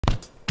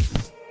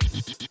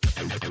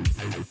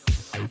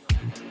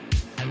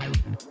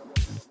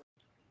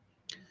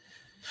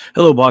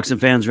Hello, boxing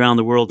fans around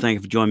the world. Thank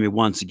you for joining me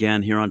once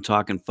again here on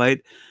Talk and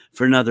Fight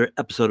for another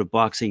episode of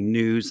Boxing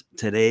News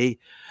today,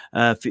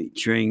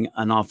 featuring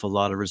an awful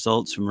lot of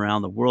results from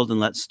around the world. And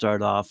let's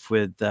start off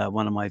with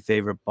one of my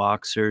favorite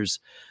boxers,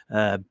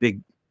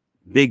 Big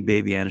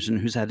Baby Anderson,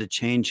 who's had to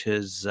change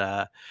his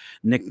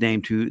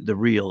nickname to the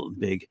real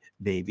Big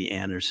Baby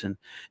Anderson.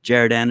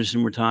 Jared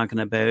Anderson, we're talking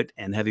about,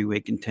 and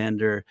heavyweight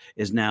contender,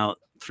 is now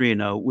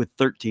 3-0 with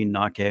 13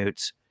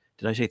 knockouts.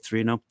 Did I say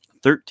 3-0?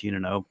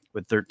 13-0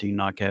 with 13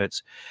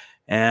 knockouts.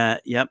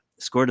 Yep,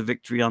 scored a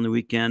victory on the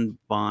weekend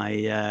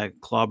by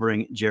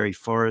clobbering Jerry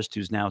Forrest,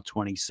 who's now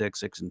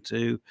 26,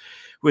 6-2,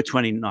 with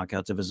 20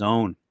 knockouts of his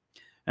own.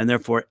 And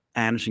therefore,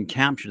 Anderson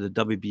captured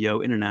the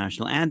WBO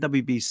International and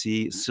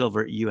WBC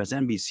Silver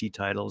USNBC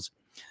titles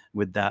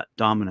with that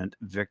dominant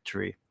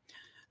victory.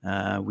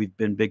 We've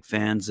been big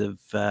fans of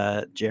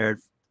Jared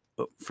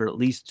for at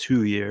least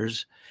 2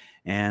 years,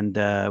 and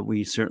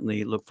we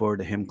certainly look forward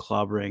to him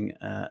clobbering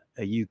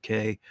a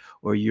UK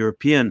or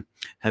European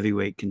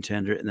heavyweight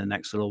contender in the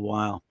next little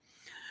while.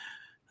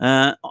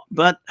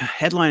 But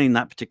headlining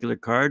that particular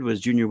card was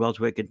junior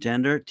welterweight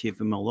contender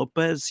Teofimo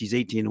Lopez. He's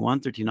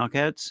 18-1, 13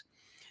 knockouts.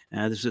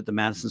 This was at the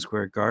Madison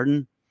Square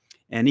Garden,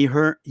 and he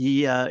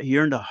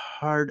earned a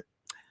hard-earned.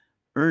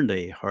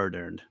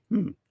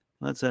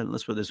 Let's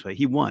put it this way: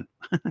 he won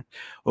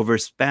over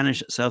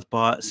Spanish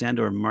southpaw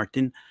Sandor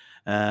Martin,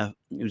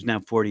 who's now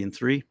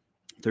 40-3,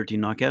 13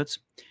 knockouts,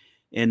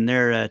 in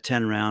their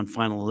 10-round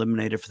final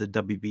eliminator for the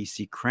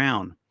WBC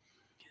crown.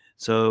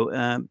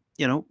 So,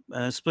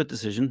 split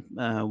decision.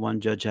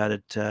 One judge had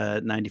it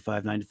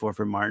 95-94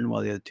 for Martin,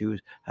 while the other two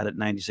had it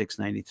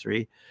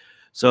 96-93.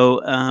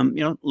 So,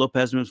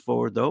 Lopez moves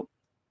forward, though.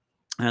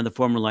 And the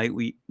former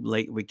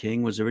lightweight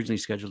king was originally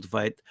scheduled to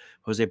fight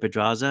Jose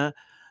Pedraza,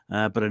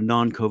 but a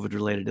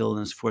non-COVID-related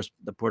illness forced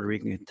the Puerto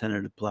Rican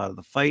contender to pull out of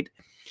the fight.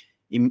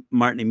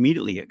 Martin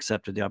immediately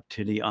accepted the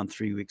opportunity on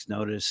 3 weeks'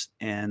 notice,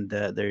 and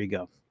there you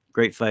go.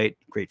 Great fight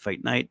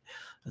night.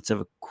 Let's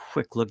have a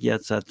quick look.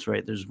 Yes, that's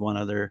right. There's one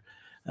other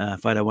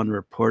fight I want to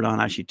report on,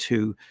 actually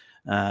two.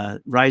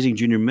 Rising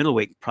junior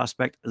middleweight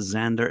prospect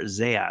Xander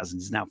Zayas.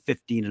 He's now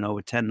 15-0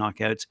 with 10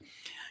 knockouts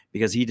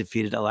because he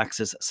defeated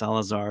Alexis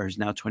Salazar, who's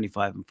now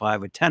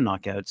 25-5 with 10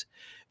 knockouts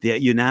via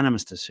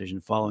unanimous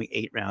decision following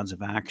 8 rounds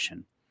of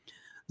action.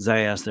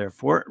 Zayas,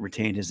 therefore,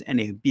 retained his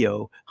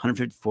NABO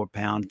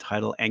 154-pound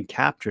title and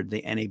captured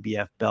the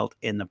NABF belt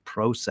in the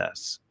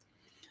process.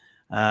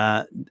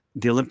 The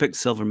Olympic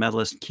silver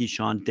medalist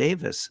Keyshawn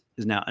Davis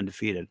is now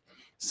undefeated,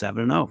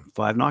 7-0,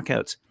 5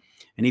 knockouts.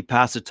 And he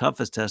passed the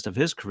toughest test of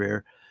his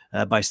career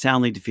by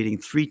soundly defeating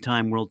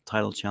 3-time world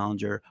title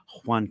challenger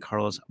Juan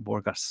Carlos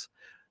Borges,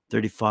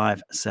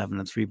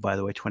 35-7-3, by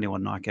the way,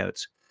 21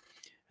 knockouts.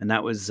 And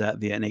that was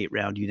via an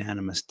 8-round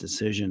unanimous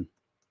decision.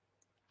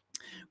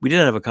 We did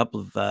have a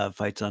couple of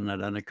fights on that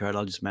undercard.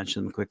 I'll just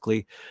mention them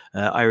quickly.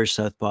 Irish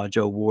southpaw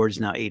Joe Ward is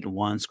now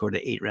 8-1, scored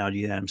an 8-round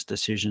unanimous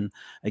decision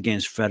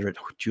against Frederick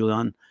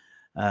Julian.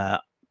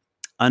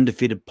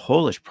 Undefeated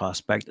Polish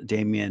prospect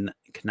Damian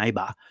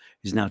Knajba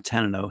is now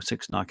 10-0,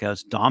 6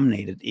 knockouts,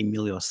 dominated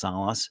Emilio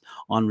Salas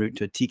en route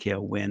to a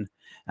TKO win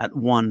at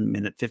 1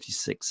 minute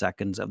 56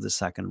 seconds of the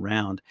second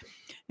round.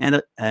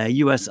 And a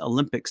U.S.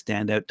 Olympic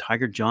standout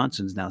Tiger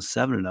Johnson is now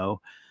 7-0,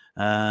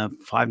 5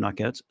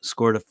 knockouts,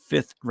 scored a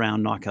 5th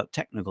round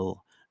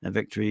technical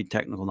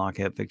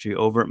knockout victory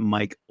over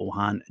Mike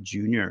Ohan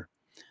Jr.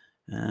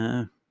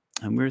 And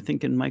we were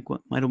thinking Mike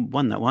might have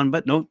won that one,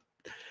 but no.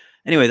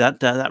 Anyway,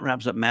 that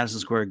wraps up Madison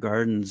Square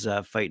Garden's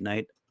fight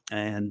night,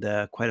 and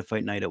quite a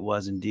fight night it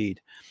was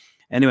indeed.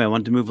 Anyway, I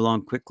want to move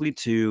along quickly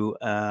to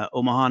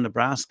Omaha,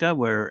 Nebraska,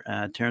 where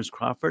Terence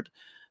Crawford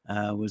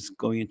was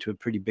going into a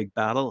pretty big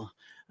battle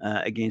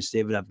against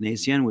David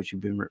Avnesian, which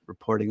we've been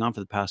reporting on for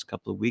the past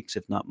couple of weeks,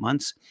 if not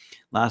months.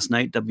 Last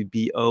night,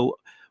 WBO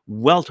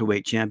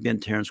welterweight champion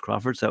Terence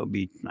Crawford, so that would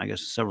be, I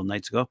guess, several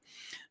nights ago.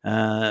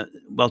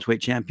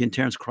 Welterweight champion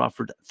Terence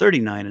Crawford,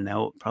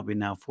 39-0, probably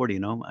now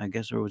 40-0, I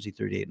guess, or was he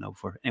 38-0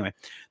 before? Anyway,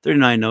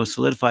 39-0,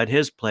 solidified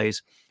his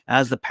place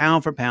as the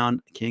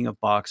pound-for-pound king of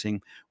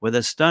boxing with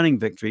a stunning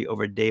victory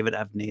over David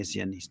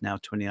Avnesian. He's now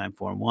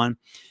 29-4-1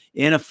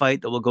 in a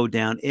fight that will go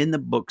down in the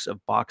books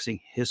of boxing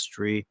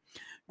history.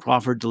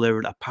 Crawford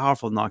delivered a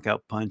powerful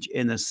knockout punch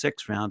in the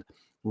 6th round,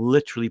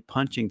 literally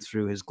punching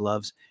through his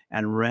gloves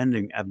and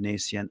rendering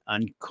Avnesian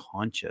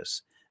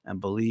unconscious.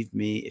 And believe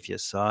me, if you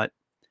saw it,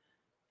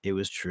 it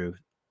was true.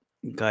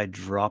 The guy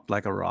dropped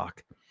like a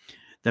rock.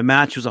 The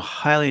match was a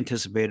highly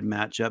anticipated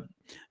matchup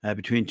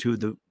between two of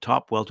the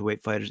top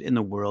welterweight fighters in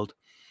the world.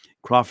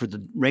 Crawford,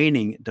 the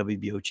reigning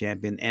WBO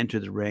champion,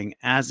 entered the ring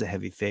as a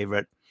heavy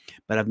favorite,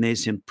 but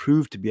Avnesian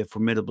proved to be a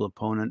formidable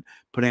opponent,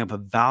 putting up a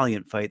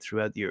valiant fight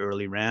throughout the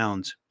early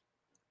rounds.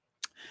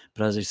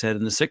 But as I said,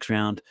 in the 6th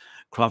round,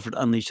 Crawford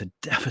unleashed a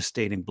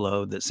devastating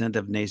blow that sent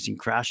Avnesian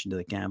crashing to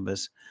the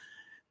canvas.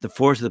 The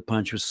force of the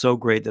punch was so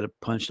great that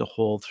it punched a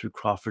hole through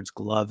Crawford's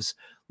gloves,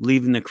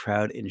 leaving the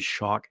crowd in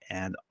shock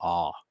and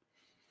awe.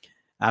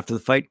 After the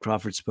fight,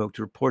 Crawford spoke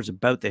to reporters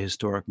about the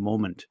historic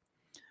moment.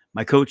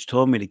 My coach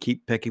told me to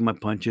keep picking my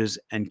punches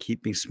and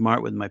keep being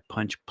smart with my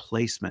punch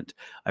placement.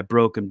 I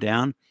broke him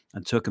down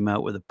and took him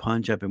out with a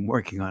punch I've been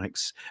working on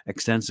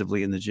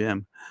extensively in the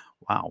gym.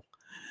 Wow.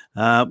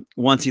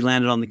 Once he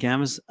landed on the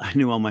canvas, I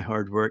knew all my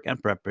hard work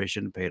and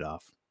preparation paid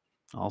off,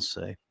 I'll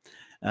say.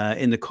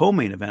 In the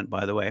co-main event,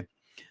 by the way,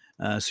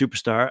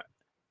 superstar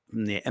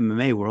from the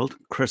MMA world,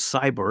 Chris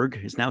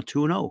Cyborg, is now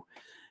 2-0.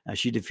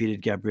 She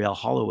defeated Gabrielle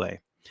Holloway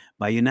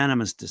by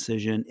unanimous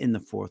decision in the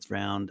fourth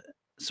round.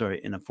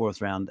 In a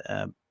four-round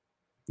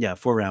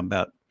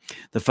bout.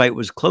 The fight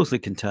was closely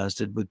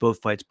contested, with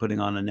both fights putting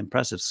on an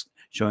impressive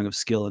showing of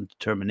skill and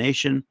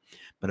determination,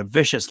 but a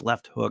vicious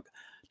left hook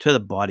to the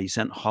body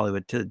sent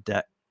Holloway to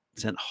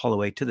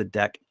the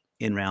deck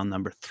in round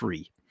number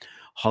 3.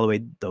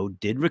 Holloway, though,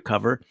 did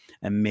recover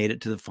and made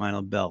it to the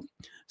final bell.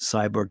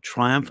 Cyborg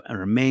triumphed and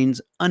remains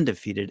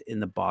undefeated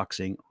in the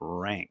boxing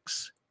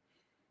ranks.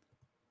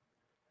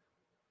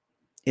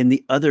 In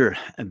the other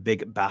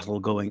big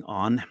battle going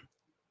on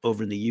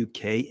over in the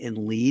UK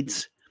in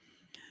Leeds,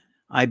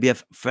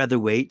 IBF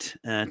featherweight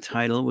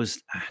title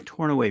was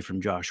torn away from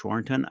Josh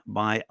Warrington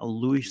by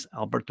Luis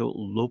Alberto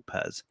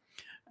Lopez,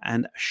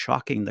 and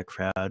shocking the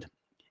crowd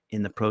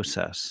in the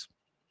process.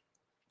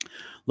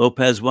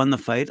 Lopez won the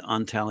fight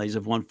on tallies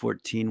of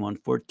 114,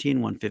 114,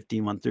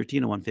 115,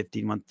 113, and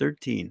 115,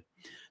 113.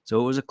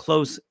 So it was a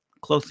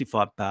closely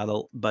fought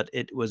battle, but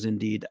it was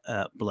indeed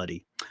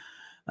bloody.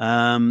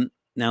 Now,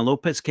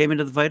 Lopez came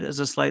into the fight as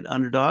a slight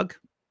underdog,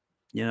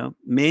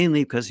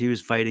 mainly because he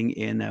was fighting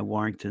in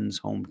Warrington's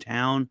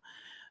hometown.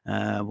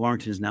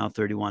 Warrington is now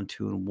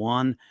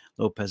 31-2-1.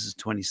 Lopez is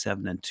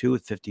 27-2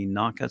 with 15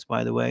 knockouts,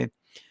 by the way.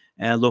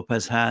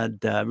 Lopez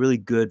had really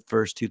good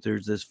first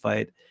two-thirds of this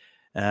fight.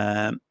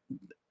 And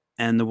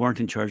the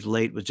Warrington charge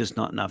late was just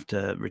not enough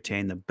to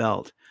retain the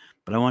belt.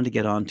 But I wanted to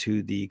get on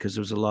to because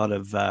there was a lot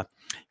of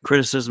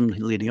criticism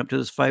leading up to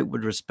this fight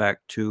with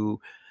respect to,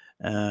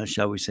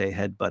 shall we say,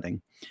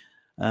 headbutting.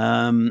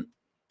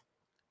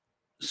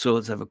 So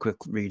let's have a quick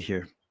read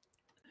here.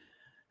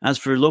 As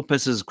for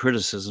Lopez's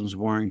criticisms,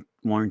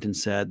 Warrington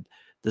said,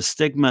 "The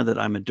stigma that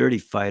I'm a dirty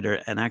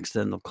fighter, an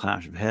accidental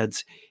clash of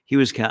heads, he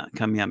was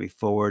coming at me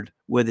forward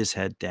with his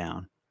head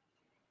down."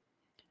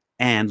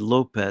 And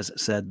Lopez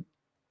said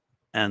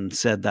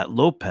that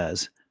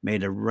Lopez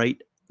made a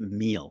right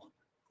meal,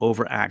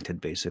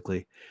 overacted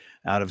basically,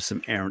 out of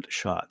some errant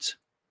shots.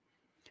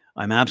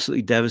 "I'm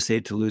absolutely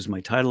devastated to lose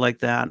my title like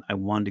that. I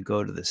wanted to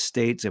go to the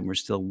States, and we're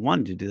still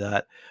wanting to do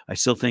that. I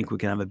still think we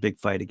can have a big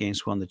fight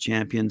against one of the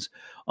champions.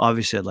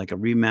 Obviously, I'd like a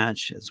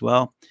rematch as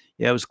well.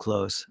 Yeah, it was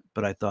close,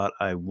 but I thought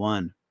I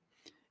won."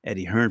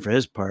 Eddie Hearn, for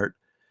his part,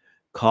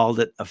 called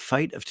it a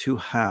fight of two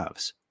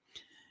halves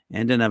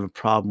and didn't have a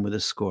problem with the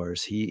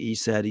scores. He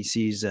said he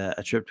sees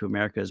a trip to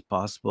America as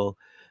possible,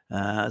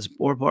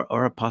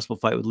 or a possible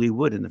fight with Lee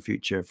Wood in the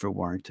future for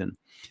Warrington,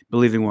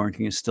 believing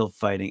Warrington is still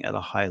fighting at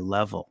a high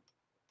level.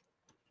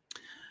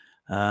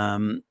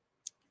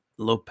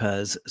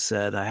 Lopez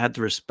said, "I had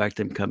to respect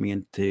him coming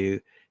into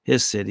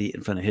his city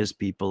in front of his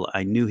people.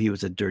 I knew he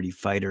was a dirty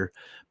fighter,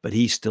 but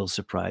he still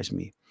surprised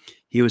me.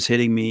 He was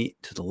hitting me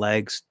to the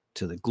legs,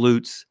 to the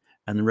glutes,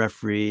 and the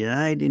referee,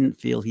 I didn't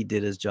feel he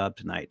did his job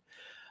tonight.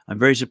 I'm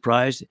very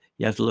surprised.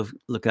 You have to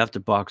look after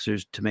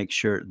boxers to make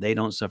sure they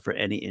don't suffer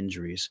any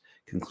injuries,"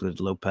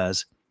 concluded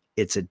Lopez.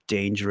 "It's a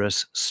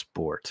dangerous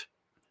sport."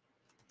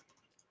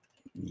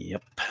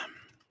 Yep.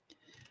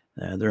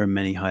 There are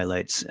many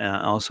highlights.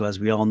 Also, as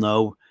we all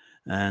know,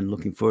 and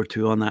looking forward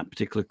to on that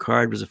particular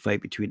card, was a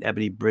fight between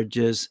Ebony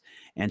Bridges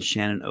and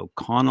Shannon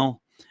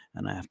O'Connell.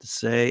 And I have to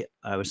say,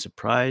 I was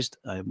surprised.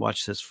 I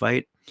watched this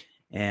fight,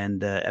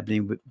 and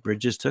Ebony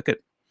Bridges took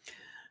it.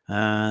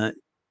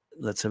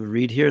 Let's have a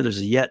read here.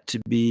 There's yet to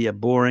be a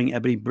boring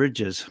Ebony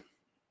Bridges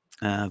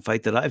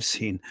fight that I've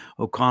seen.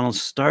 O'Connell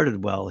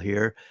started well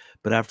here,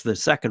 but after the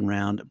second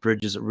round,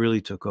 Bridges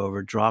really took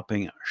over,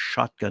 dropping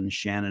shotgun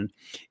Shannon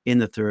in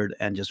the third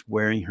and just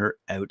wearing her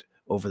out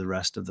over the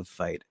rest of the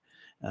fight.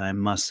 I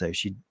must say,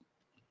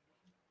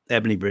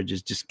 Ebony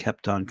Bridges just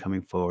kept on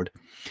coming forward.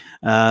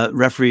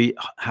 Referee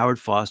Howard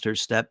Foster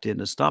stepped in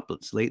to stop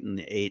it late in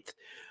the eighth.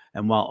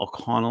 And while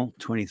O'Connell,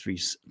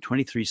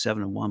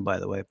 23-7-1, by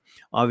the way,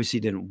 obviously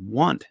didn't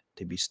want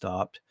to be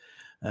stopped,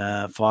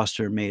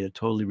 Foster made a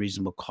totally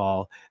reasonable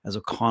call as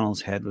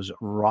O'Connell's head was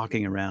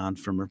rocking around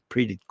from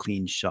repeated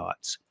clean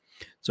shots.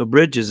 So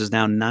Bridges is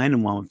now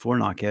 9-1 with 4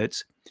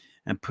 knockouts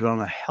and put on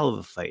a hell of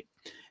a fight,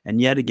 and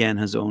yet again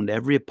has owned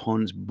every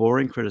opponent's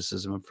boring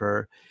criticism of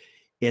her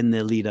in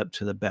the lead up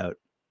to the bout.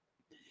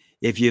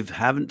 If you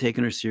haven't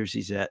taken her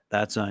seriously yet,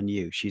 that's on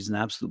you. She's an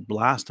absolute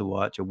blast to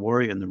watch, a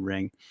warrior in the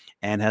ring,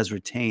 and has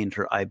retained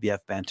her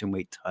IBF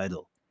bantamweight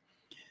title.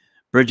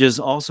 Bridges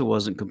also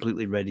wasn't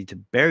completely ready to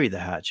bury the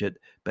hatchet,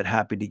 but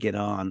happy to get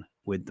on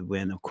with the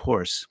win, of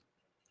course.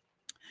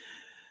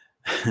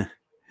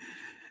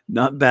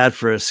 Not bad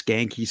for a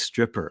skanky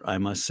stripper, I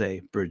must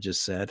say,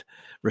 Burgess said,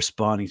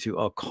 responding to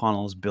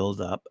O'Connell's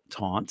build-up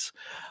taunts.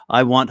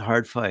 I want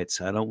hard fights.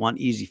 I don't want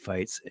easy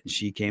fights. And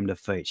she came to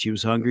fight. She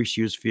was hungry,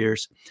 she was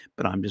fierce,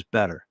 but I'm just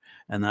better.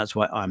 And that's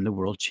why I'm the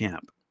world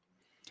champ.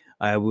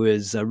 I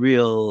was a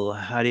real,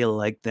 how do you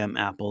like them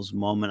apples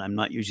moment. I'm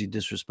not usually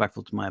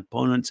disrespectful to my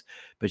opponents,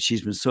 but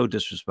she's been so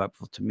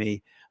disrespectful to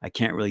me. I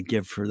can't really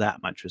give her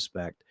that much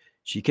respect.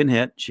 She can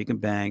hit, she can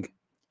bang.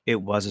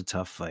 It was a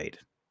tough fight.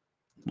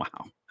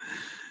 Wow.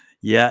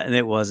 Yeah, and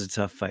it was a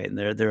tough fight, and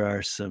there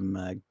are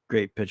some,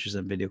 great pictures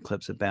and video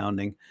clips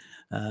abounding.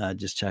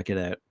 Just check it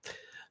out.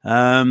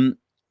 Um,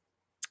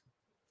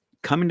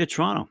 Coming to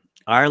Toronto,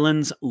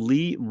 Ireland's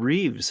Lee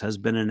Reeves has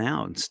been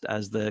announced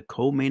as the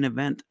co-main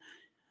event,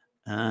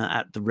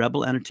 at the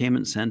Rebel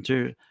Entertainment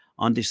Centre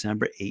on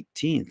December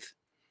 18th.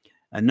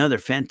 Another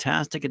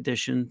fantastic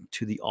addition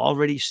to the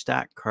already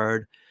stacked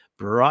card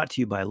brought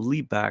to you by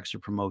Lee Baxter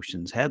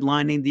Promotions.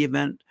 Headlining the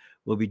event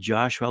will be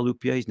Joshua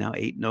Lupia. He's now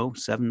 8-0,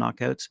 7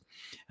 knockouts,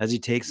 as he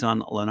takes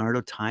on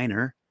Leonardo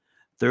Tyner,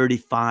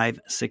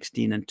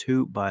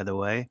 35-16-2, by the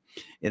way,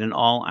 in an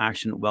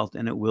all-action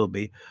and it will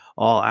be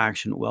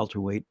all-action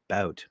welterweight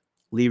bout.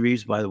 Lee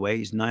Reeves, by the way,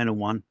 he's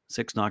 9-1,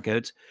 6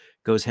 knockouts,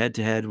 goes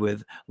head-to-head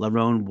with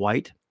Lerone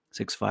White,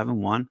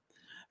 6-5-1.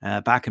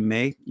 Back in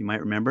May, you might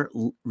remember,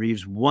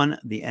 Reeves won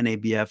the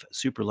NABF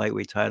super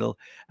lightweight title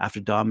after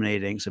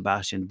dominating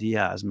Sebastian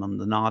Diaz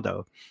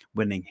Maldonado,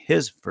 winning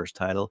his first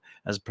title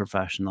as a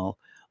professional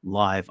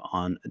live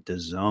on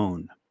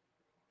DAZN.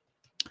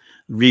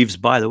 Reeves,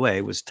 by the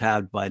way, was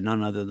tabbed by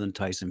none other than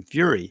Tyson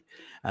Fury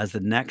as the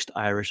next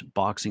Irish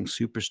boxing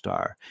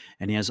superstar,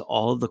 and he has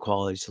all of the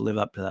qualities to live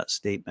up to that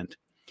statement.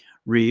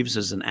 Reeves,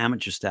 as an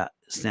amateur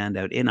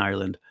standout in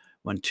Ireland,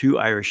 won 2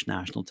 Irish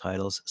national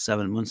titles,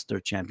 7 Munster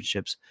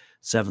championships,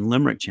 7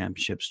 Limerick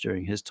championships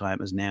during his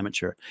time as an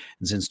amateur.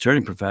 And since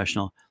turning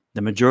professional,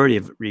 the majority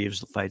of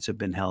Reeves' fights have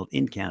been held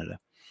in Canada.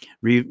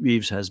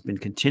 Reeves has been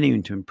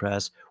continuing to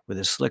impress with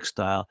his slick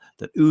style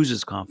that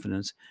oozes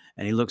confidence,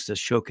 and he looks to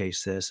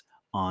showcase this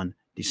on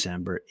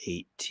December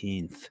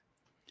 18th.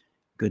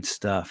 Good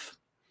stuff.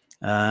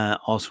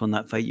 Also in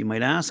that fight, you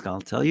might ask,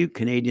 I'll tell you,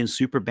 Canadian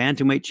super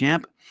bantamweight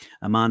champ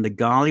Amanda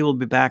Gali will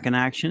be back in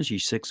action.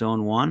 She's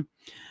 6-0-1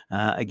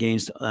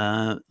 against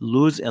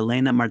Luz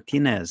Elena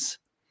Martinez,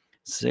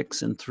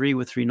 6-3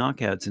 with 3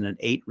 knockouts in an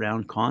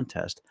 8-round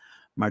contest.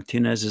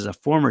 Martinez is a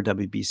former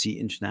WBC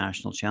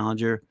international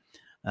challenger.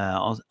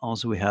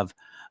 Also, we have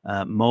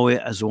Moe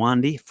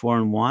Azwandi,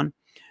 4-1,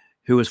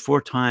 who was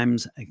 4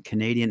 times a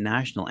Canadian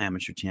national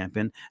amateur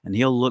champion, and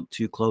he'll look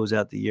to close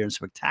out the year in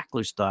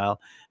spectacular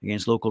style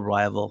against local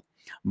rival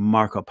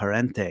Marco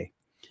Parente.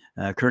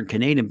 Current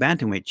Canadian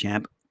bantamweight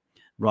champ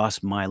Ross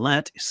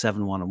Milet,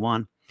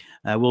 7-1-1,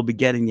 will be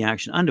getting the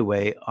action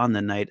underway on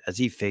the night as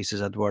he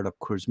faces Eduardo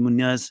Cruz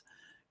Munoz,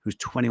 who's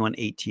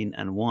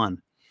 21-18-1.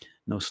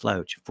 No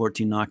slouch,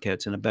 14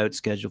 knockouts and a bout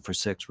scheduled for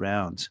 6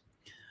 rounds.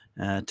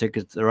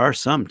 Tickets, there are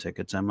some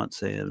tickets, I must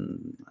say.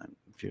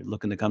 If you're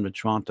looking to come to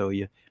Toronto,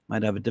 you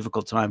might have a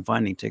difficult time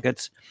finding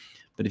tickets.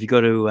 But if you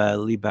go to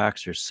Lee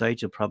Baxter's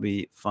site, you'll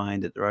probably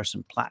find that there are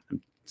some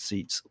platinum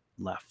seats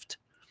left.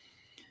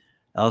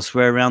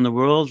 Elsewhere around the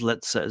world,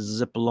 let's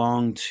zip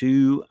along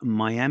to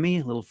Miami,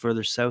 a little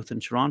further south in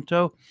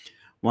Toronto.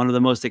 One of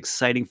the most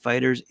exciting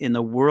fighters in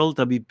the world,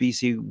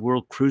 WBC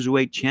World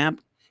Cruiserweight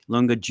champ,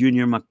 Lunga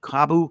Junior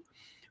Makabu,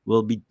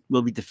 will be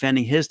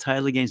defending his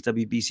title against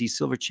WBC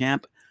Silver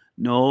champ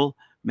Noel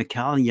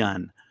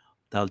McCallion.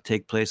 That'll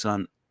take place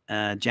on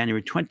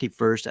January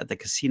 21st at the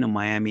Casino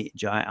Miami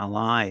Jai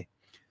Alai.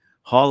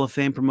 Hall of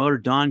Fame promoter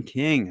Don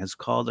King has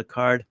called the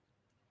card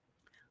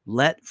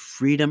Let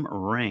Freedom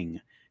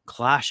Ring,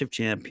 Clash of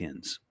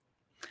Champions.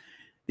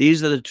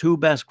 These are the 2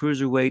 best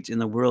cruiserweights in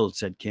the world,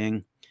 said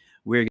King.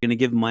 We're going to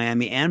give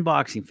Miami and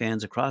boxing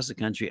fans across the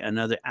country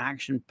another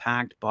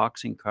action-packed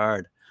boxing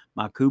card.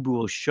 Makabu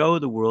will show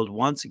the world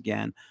once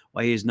again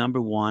why he is number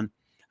 1,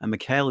 and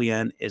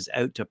McCallion is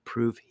out to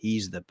prove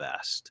he's the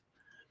best.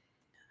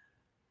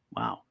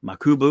 Wow.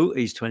 Makabu,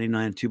 he's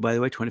 29-2, by the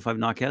way, 25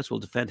 knockouts, will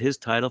defend his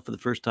title for the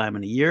first time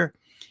in a year.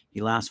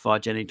 He last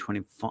fought January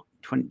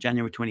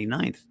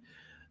 29th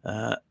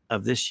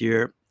of this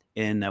year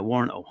in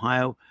Warren,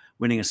 Ohio,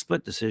 winning a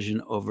split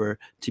decision over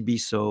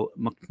Tibiso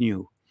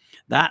Muknu.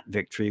 That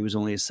victory was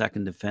only his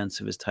second defense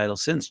of his title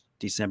since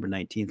December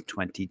 19th,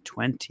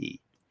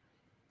 2020.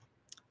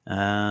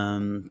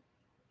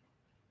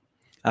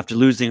 After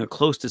losing a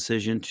close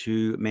decision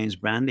to Mainz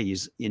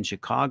Brandes in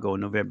Chicago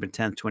on November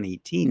 10th,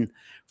 2018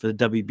 for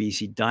the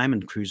WBC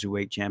Diamond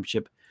Cruiserweight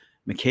Championship,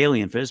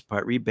 McCallion, for his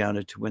part,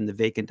 rebounded to win the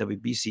vacant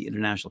WBC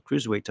International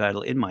Cruiserweight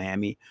title in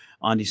Miami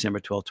on December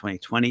 12,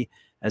 2020,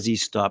 as he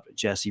stopped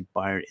Jesse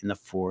Byron in the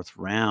 4th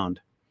round.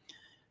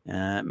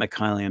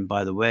 McCallion,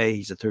 by the way,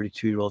 he's a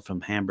 32-year-old from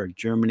Hamburg,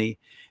 Germany,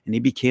 and he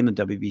became the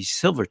WBC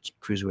Silver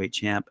Cruiserweight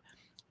champ.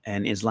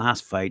 And his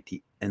last fight,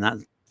 and that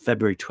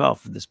February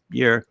 12th of this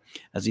year,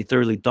 as he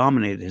thoroughly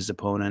dominated his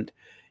opponent,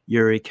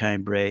 Yuri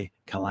Cambrai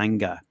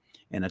Kalanga,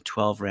 in a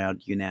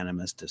 12-round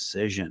unanimous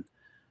decision.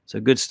 So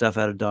good stuff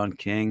out of Don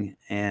King,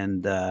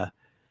 and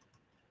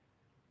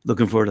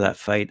looking forward to that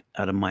fight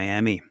out of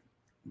Miami.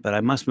 But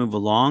I must move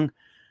along.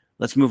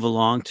 Let's move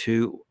along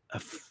to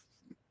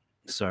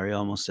sorry, I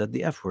almost said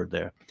the F word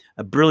there.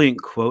 A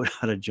brilliant quote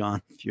out of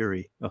John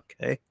Fury.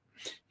 Okay.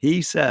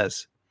 He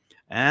says,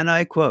 and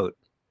I quote,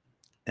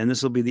 and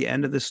this will be the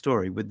end of this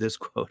story with this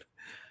quote.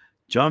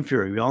 John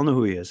Fury, we all know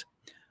who he is.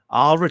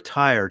 I'll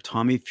retire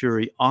Tommy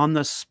Fury on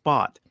the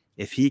spot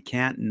if he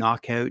can't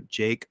knock out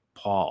Jake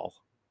Paul.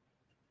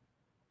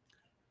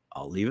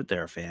 I'll leave it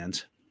there,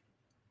 fans.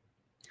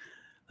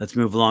 Let's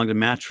move along to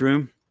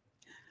Matchroom.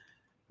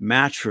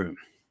 Matchroom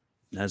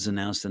has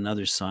announced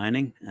another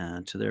signing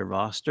to their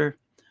roster.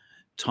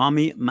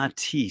 Thomas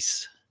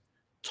Matisse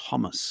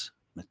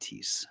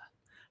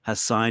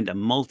has signed a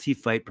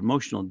multi-fight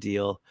promotional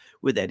deal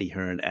with Eddie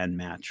Hearn and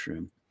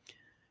Matchroom.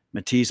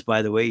 Matisse,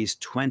 by the way, he's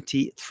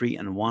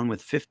 23-1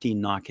 with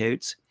 15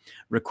 knockouts,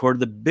 recorded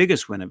the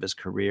biggest win of his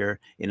career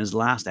in his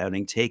last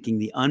outing, taking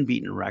the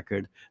unbeaten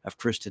record of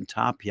Christian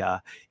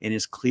Tapia in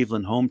his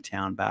Cleveland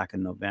hometown back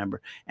in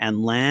November,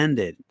 and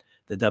landed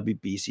the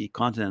WBC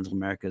Continental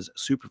America's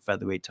super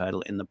featherweight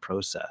title in the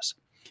process.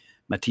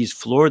 Matisse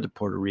floored the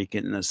Puerto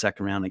Rican in the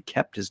second round and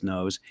kept his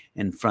nose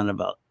in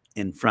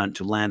front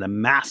to land a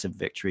massive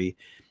victory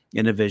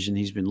in a division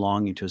he's been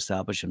longing to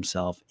establish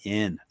himself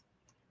in.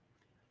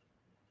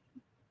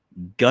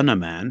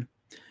 Gunnerman,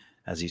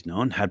 as he's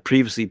known, had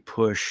previously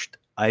pushed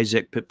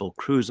Isaac Pitbull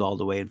Cruz all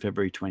the way in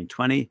February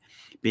 2020,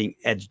 being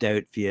edged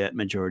out via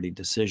majority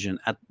decision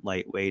at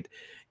lightweight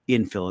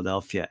in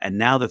Philadelphia. And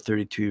now the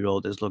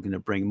 32-year-old is looking to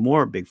bring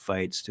more big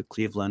fights to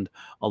Cleveland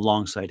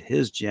alongside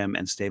his gym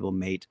and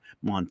stablemate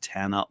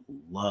Montana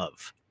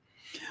Love.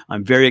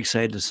 I'm very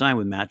excited to sign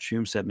with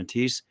Matchroom, said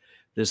Matisse.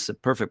 This is a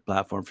perfect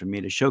platform for me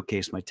to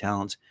showcase my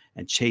talents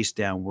and chase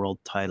down world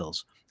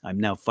titles. I'm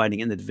now fighting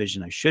in the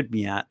division I should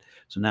be at,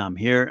 so now I'm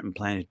here and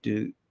planning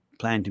to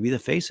be the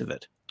face of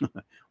it.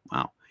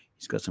 Wow,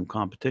 he's got some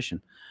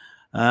competition.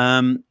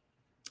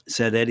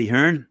 Said Eddie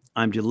Hearn,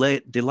 I'm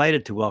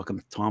delighted to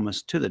welcome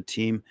Thomas to the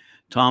team.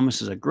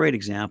 Thomas is a great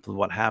example of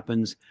what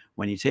happens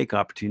when you take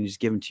opportunities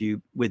given to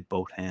you with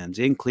both hands.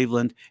 In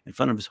Cleveland, in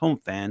front of his home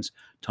fans,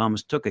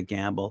 Thomas took a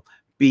gamble,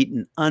 beat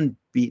an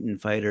unbeaten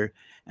fighter,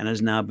 and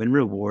has now been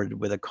rewarded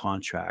with a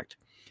contract.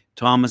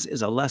 Thomas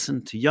is a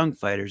lesson to young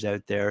fighters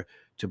out there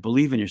to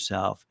believe in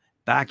yourself,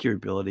 back your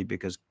ability,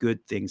 because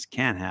good things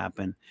can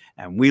happen.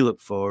 And we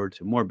look forward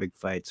to more big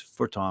fights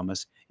for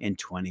Thomas in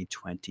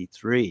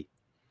 2023.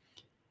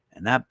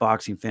 And that,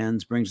 boxing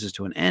fans, brings us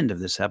to an end of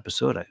this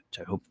episode, which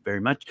I hope very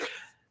much.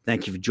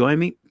 Thank you for joining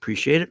me.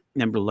 Appreciate it.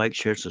 Remember to like,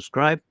 share,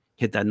 subscribe,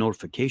 hit that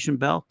notification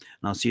bell,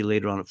 and I'll see you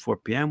later on at 4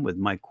 p.m. with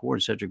Mike Ward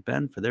and Cedric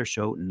Ben for their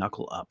show,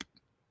 Knuckle Up.